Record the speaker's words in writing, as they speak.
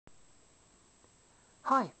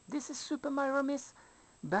Hi, this is Super Mario Miss,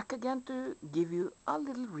 back again to give you a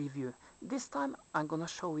little review. This time I'm gonna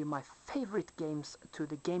show you my favorite games to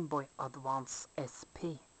the Game Boy Advance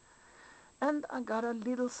SP. And I got a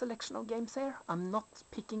little selection of games here. I'm not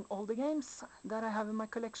picking all the games that I have in my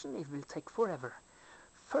collection, it will take forever.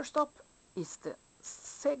 First up is the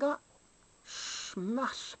Sega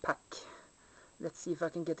Smash Pack. Let's see if I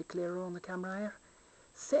can get it clearer on the camera here.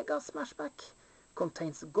 Sega Smash Pack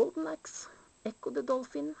contains Golden Axe, Echo the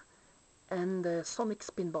Dolphin, and Sonic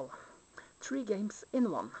Spinball. 3 games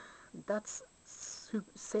in one. That's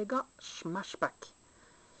Sega Smash Pack.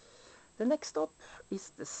 The next up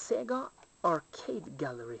is the Sega Arcade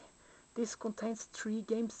Gallery. This contains 3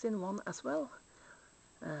 games in one as well.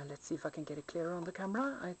 Let's see if I can get it clearer on the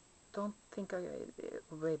camera. I don't think I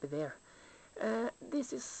way there.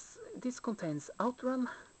 This contains Outrun,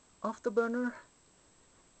 Afterburner,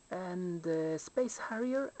 and Space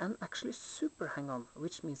Harrier, and actually Super Hang-On,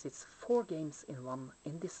 which means it's 4 games in one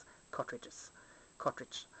in this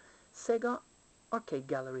cartridge. Sega Arcade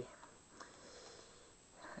Gallery.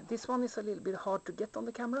 This one is a little bit hard to get on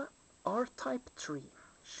the camera. R-Type 3.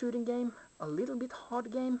 Shooting game, a little bit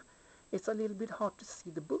hard game. It's a little bit hard to see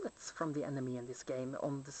the bullets from the enemy in this game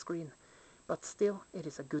on the screen. But still, it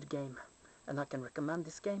is a good game, and I can recommend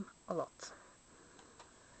this game a lot.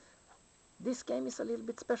 This game is a little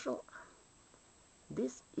bit special.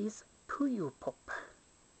 This is Puyo Pop.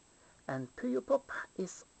 And Puyo Pop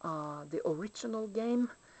is the original game,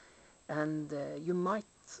 and you might...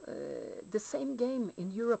 the same game in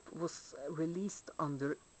Europe was released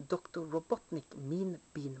under Dr. Robotnik Mean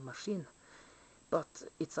Bean Machine, but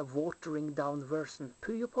it's a watering down version.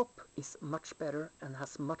 Puyo Pop is much better and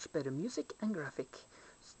has much better music and graphic.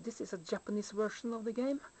 So this is a Japanese version of the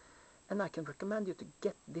game, and I can recommend you to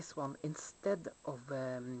get this one instead of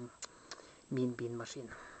Mean Bean Machine.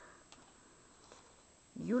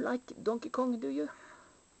 You like Donkey Kong, do you?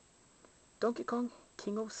 Donkey Kong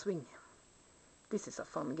King of Swing. This is a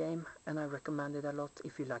fun game, and I recommend it a lot.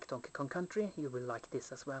 If you like Donkey Kong Country, you will like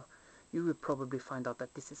this as well. You will probably find out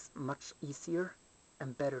that this is much easier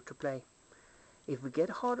and better to play. It will get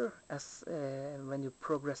harder as when you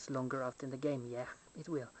progress longer out in the game, yeah, it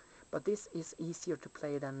will. But this is easier to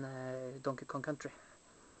play than Donkey Kong Country,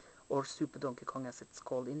 or Super Donkey Kong as it's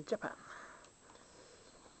called in Japan.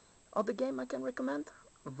 Other game I can recommend,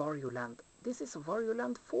 Wario Land. This is Wario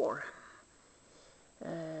Land 4.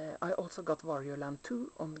 I also got Wario Land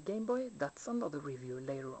 2 on Game Boy. That's another review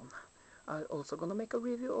later on. I'm also gonna make a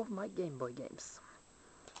review of my Game Boy games.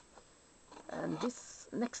 And this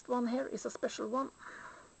next one here is a special one.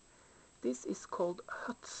 This is called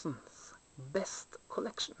Hudson's Best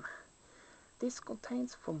Collection. This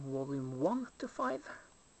contains from volume 1 to 5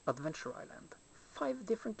 Adventure Island. 5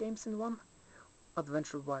 different games in one.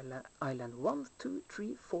 Adventure Island 1, 2,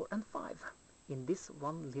 3, 4 and 5 in this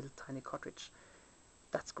one little tiny cartridge.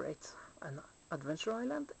 That's great. And Adventure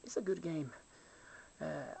Island is a good game.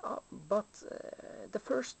 But the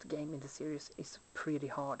first game in the series is pretty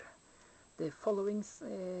hard. The following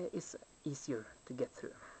is easier to get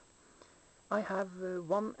through. I have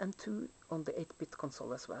 1 and 2 on the 8-bit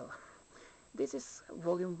console as well. This is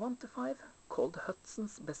volume 1 to 5 called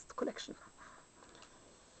Hudson's Best Collection.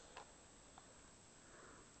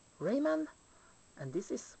 Rayman, and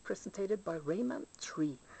this is presented by Rayman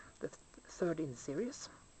 3, the third in the series.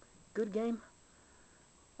 Good game.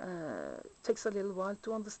 Takes a little while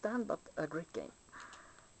to understand, but a great game.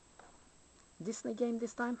 Disney game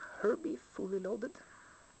this time, Herbie Fully Loaded.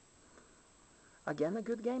 Again a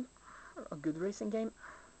good game, a good racing game.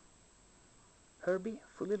 Herbie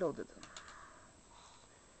Fully Loaded.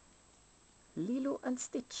 Lilo and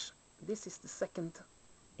Stitch. This is the second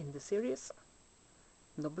in the series.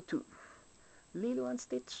 Number 2. Lilo and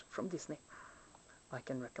Stitch from Disney. I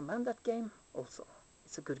can recommend that game also.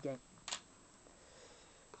 It's a good game.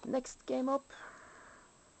 Next game up.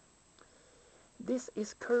 This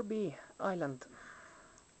is Kirby Island.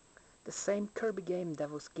 The same Kirby game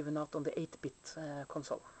that was given out on the 8-bit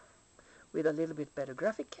console, with a little bit better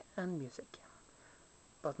graphic and music.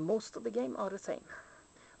 But most of the game are the same.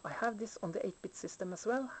 I have this on the 8-bit system as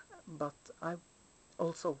well, but I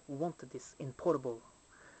also wanted this in portable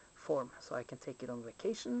form, so I can take it on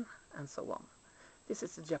vacation and so on. This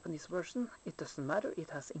is the Japanese version. It doesn't matter, it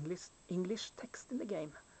has English text in the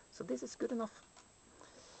game, so this is good enough.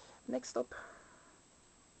 Next up,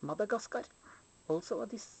 Madagascar. Also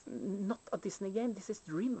not a Disney game, this is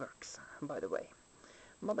DreamWorks, by the way.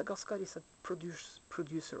 Madagascar is a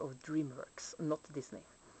producer of DreamWorks, not Disney.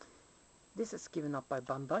 This is given up by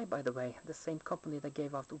Bandai, by the way, the same company that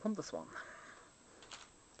gave out WonderSwan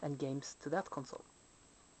and games to that console.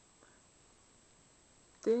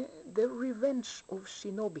 The Revenge of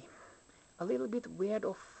Shinobi. A little bit weird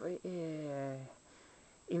of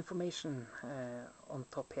information on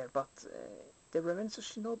top here, but the Revenge of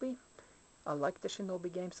Shinobi, I like the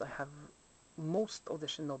Shinobi games. I have most of the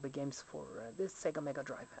Shinobi games for the Sega Mega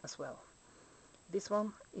Drive as well. This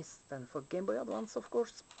one is then for Game Boy Advance, of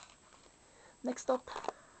course. Next up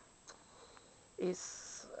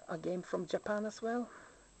is a game from Japan as well.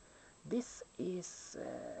 This is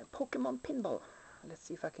Pokemon Pinball. Let's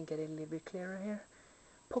see if I can get it a little bit clearer here.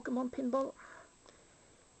 Pokemon Pinball.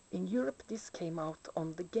 In Europe this came out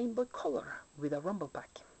on the Game Boy Color with a rumble pack.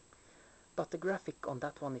 But the graphic on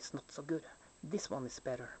that one is not so good. This one is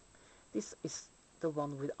better. This is the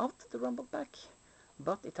one without the rumble pack,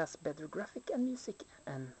 but it has better graphic and music,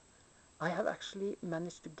 and I have actually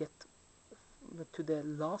managed to get to the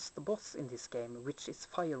last boss in this game, which is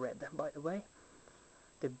Fire Red, by the way.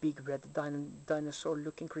 The big red dinosaur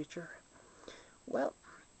looking creature. Well,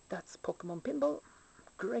 that's Pokemon Pinball.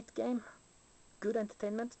 Great game. Good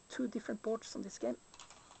entertainment. 2 different boards on this game.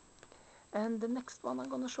 And the next one I'm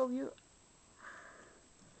gonna show you,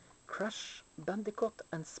 Crash Bandicoot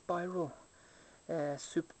and Spyro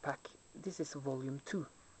Super Pack. This is volume 2,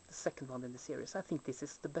 the second one in the series. I think this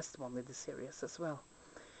is the best one in the series as well.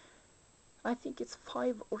 I think it's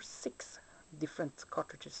 5 or 6 different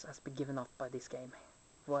cartridges has been given out by this game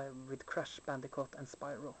with Crash Bandicoot and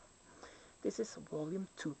Spyro. This is volume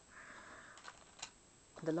 2.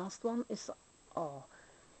 The last one is a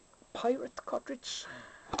pirate cartridge.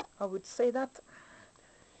 I would say that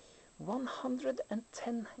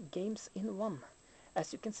 110 games in one.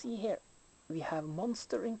 As you can see here, we have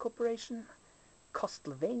Monster Incorporation,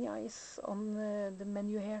 Castlevania is on the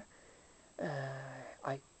menu here.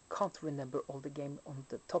 I can't remember all the game on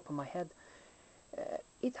the top of my head.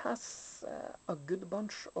 It has a good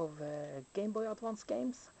bunch of Game Boy Advance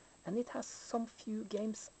games, and it has some few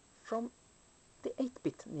games from the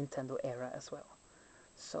 8-bit Nintendo era as well.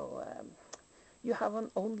 So you have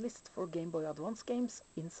an own list for Game Boy Advance games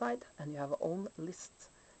inside, and you have an own list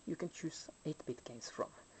you can choose 8-bit games from.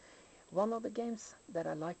 One of the games that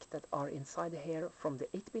I like that are inside here from the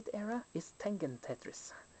 8-bit era is Tengen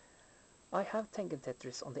Tetris. I have Tengen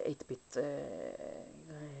Tetris on the 8-bit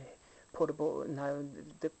portable, now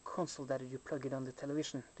the console that you plug it on the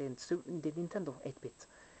television, the Nintendo 8-bit.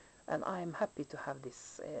 And I am happy to have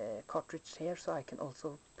this cartridge here, so I can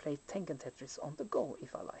also play Tengen Tetris on the go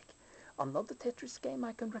if I like. Another Tetris game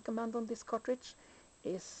I can recommend on this cartridge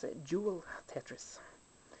is Dual Tetris.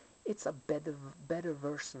 It's a better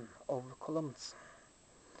version of Columns.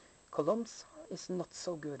 Columns is not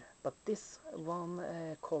so good, but this one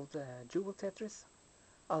called Dual Tetris,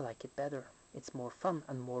 I like it better. It's more fun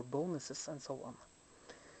and more bonuses and so on.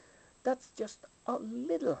 That's just a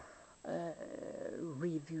little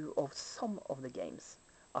review of some of the games.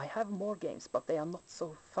 I have more games, but they are not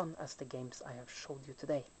so fun as the games I have showed you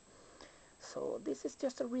today. So this is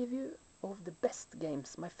just a review of the best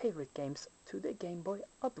games, my favorite games, to the Game Boy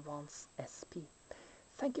Advance SP.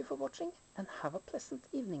 Thank you for watching and have a pleasant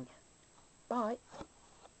evening. Bye!